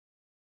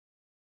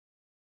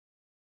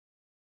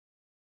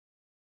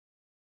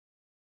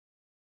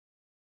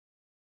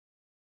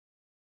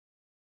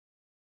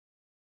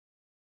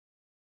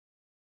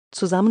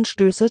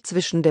Zusammenstöße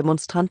zwischen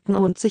Demonstranten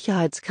und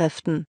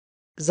Sicherheitskräften.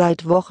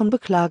 Seit Wochen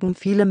beklagen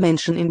viele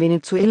Menschen in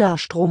Venezuela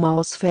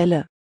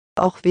Stromausfälle.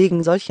 Auch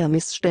wegen solcher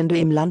Missstände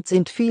im Land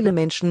sind viele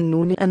Menschen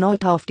nun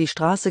erneut auf die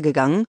Straße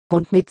gegangen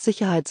und mit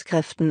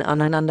Sicherheitskräften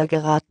aneinander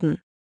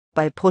geraten.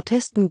 Bei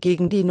Protesten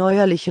gegen die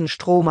neuerlichen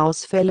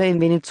Stromausfälle in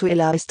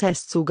Venezuela ist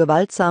es zu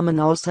gewaltsamen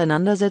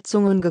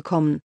Auseinandersetzungen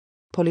gekommen.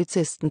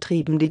 Polizisten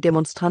trieben die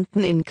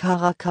Demonstranten in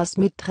Caracas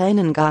mit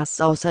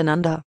Tränengas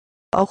auseinander.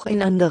 Auch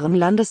in anderen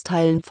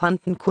Landesteilen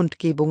fanden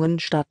Kundgebungen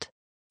statt.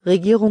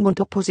 Regierung und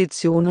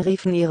Opposition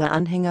riefen ihre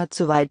Anhänger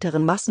zu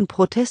weiteren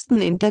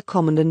Massenprotesten in der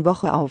kommenden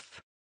Woche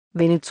auf.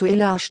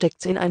 Venezuela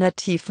steckt in einer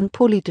tiefen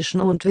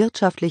politischen und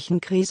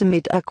wirtschaftlichen Krise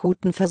mit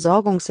akuten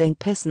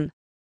Versorgungsengpässen.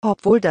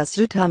 Obwohl das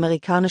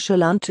südamerikanische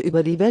Land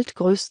über die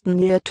weltgrößten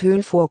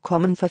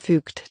Erdölvorkommen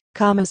verfügt,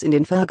 kam es in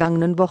den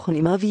vergangenen Wochen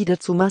immer wieder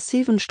zu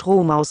massiven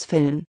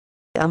Stromausfällen.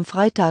 Am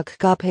Freitag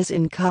gab es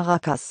in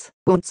Caracas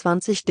und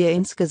 20 der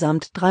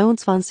insgesamt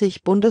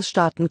 23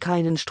 Bundesstaaten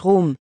keinen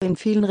Strom. In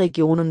vielen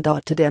Regionen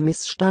dauerte der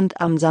Missstand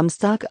am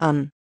Samstag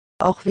an.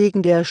 Auch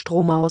wegen der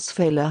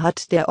Stromausfälle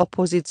hat der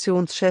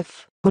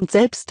Oppositionschef und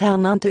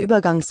selbsternannte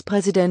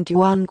Übergangspräsident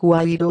Juan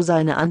Guaido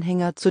seine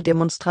Anhänger zu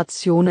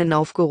Demonstrationen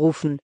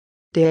aufgerufen.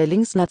 Der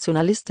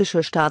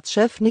linksnationalistische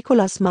Staatschef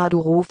Nicolás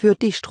Maduro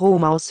führt die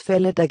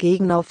Stromausfälle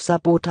dagegen auf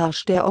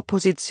Sabotage der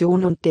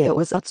Opposition und der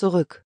USA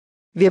zurück.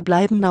 Wir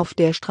bleiben auf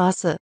der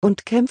Straße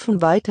und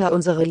kämpfen weiter,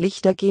 unsere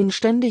Lichter gehen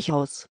ständig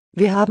aus,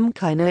 wir haben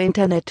keine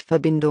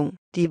Internetverbindung,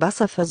 die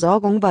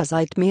Wasserversorgung war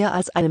seit mehr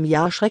als einem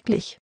Jahr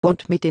schrecklich,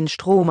 und mit den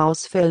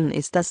Stromausfällen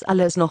ist das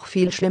alles noch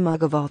viel schlimmer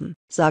geworden,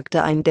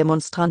 sagte ein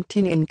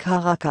Demonstrantin in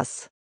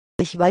Caracas.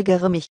 Ich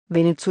weigere mich,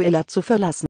 Venezuela zu verlassen.